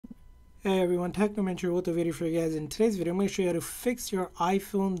Hey everyone, Technomentary with a video for you guys. In today's video, I'm going to show you how to fix your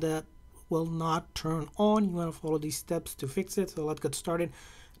iPhone that will not turn on. You want to follow these steps to fix it. So let's get started.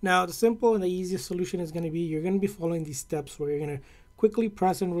 Now, the simple and the easiest solution is going to be you're going to be following these steps where you're going to quickly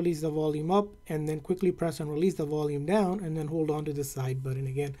press and release the volume up, and then quickly press and release the volume down, and then hold on to the side button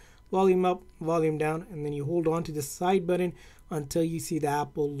again. Volume up, volume down, and then you hold on to the side button until you see the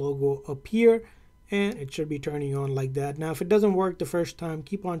Apple logo appear, and it should be turning on like that. Now if it doesn't work the first time,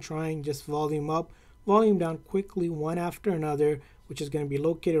 keep on trying. Just volume up, volume down quickly, one after another, which is going to be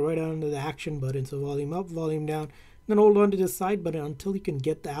located right under the action button. So volume up, volume down, then hold on to the side button until you can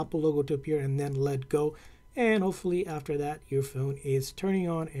get the Apple logo to appear, and then let go. And hopefully after that your phone is turning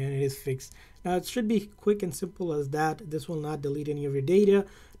on and it is fixed. Now it should be quick and simple as that. This will not delete any of your data.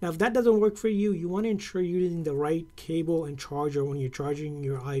 Now if that doesn't work for you, you want to ensure you're using the right cable and charger when you're charging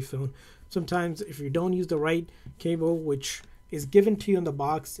your iPhone. Sometimes if you don't use the right cable, which is given to you in the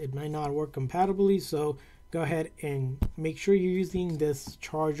box, it might not work compatibly. So go ahead and make sure you're using this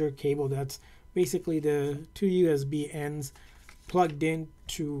charger cable. That's basically the two USB ends plugged in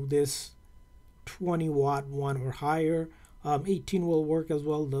to this 20-watt one or higher. 18 will work as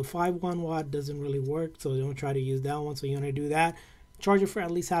well. The 1 watt doesn't really work, so don't try to use that one. So you want to do that. Charge it for at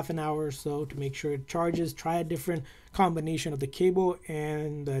least half an hour or so to make sure it charges. Try a different combination of the cable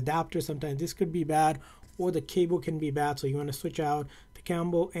and the adapter. Sometimes this could be bad, or the cable can be bad, so you want to switch out the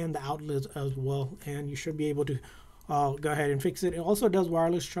cable and the outlets as well, and you should be able to go ahead and fix it. It also does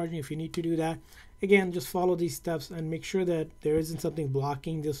wireless charging if you need to do that. Again, just follow these steps and make sure that there isn't something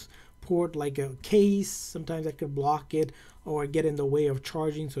blocking this port, like a case. Sometimes that could block it or get in the way of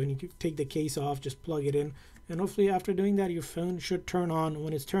charging. So when you take the case off, just plug it in, and hopefully after doing that your phone should turn on.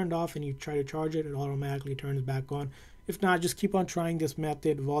 When it's turned off and you try to charge it, it automatically turns back on. If not, just keep on trying this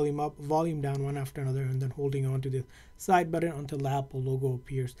method: volume up, volume down, one after another, and then holding on to the side button until the Apple logo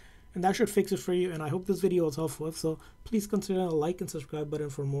appears. And that should fix it for you. And I hope this video was helpful. If so, please consider a like and subscribe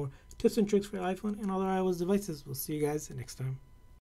button for more tips and tricks for iPhone and other iOS devices. We'll see you guys next time.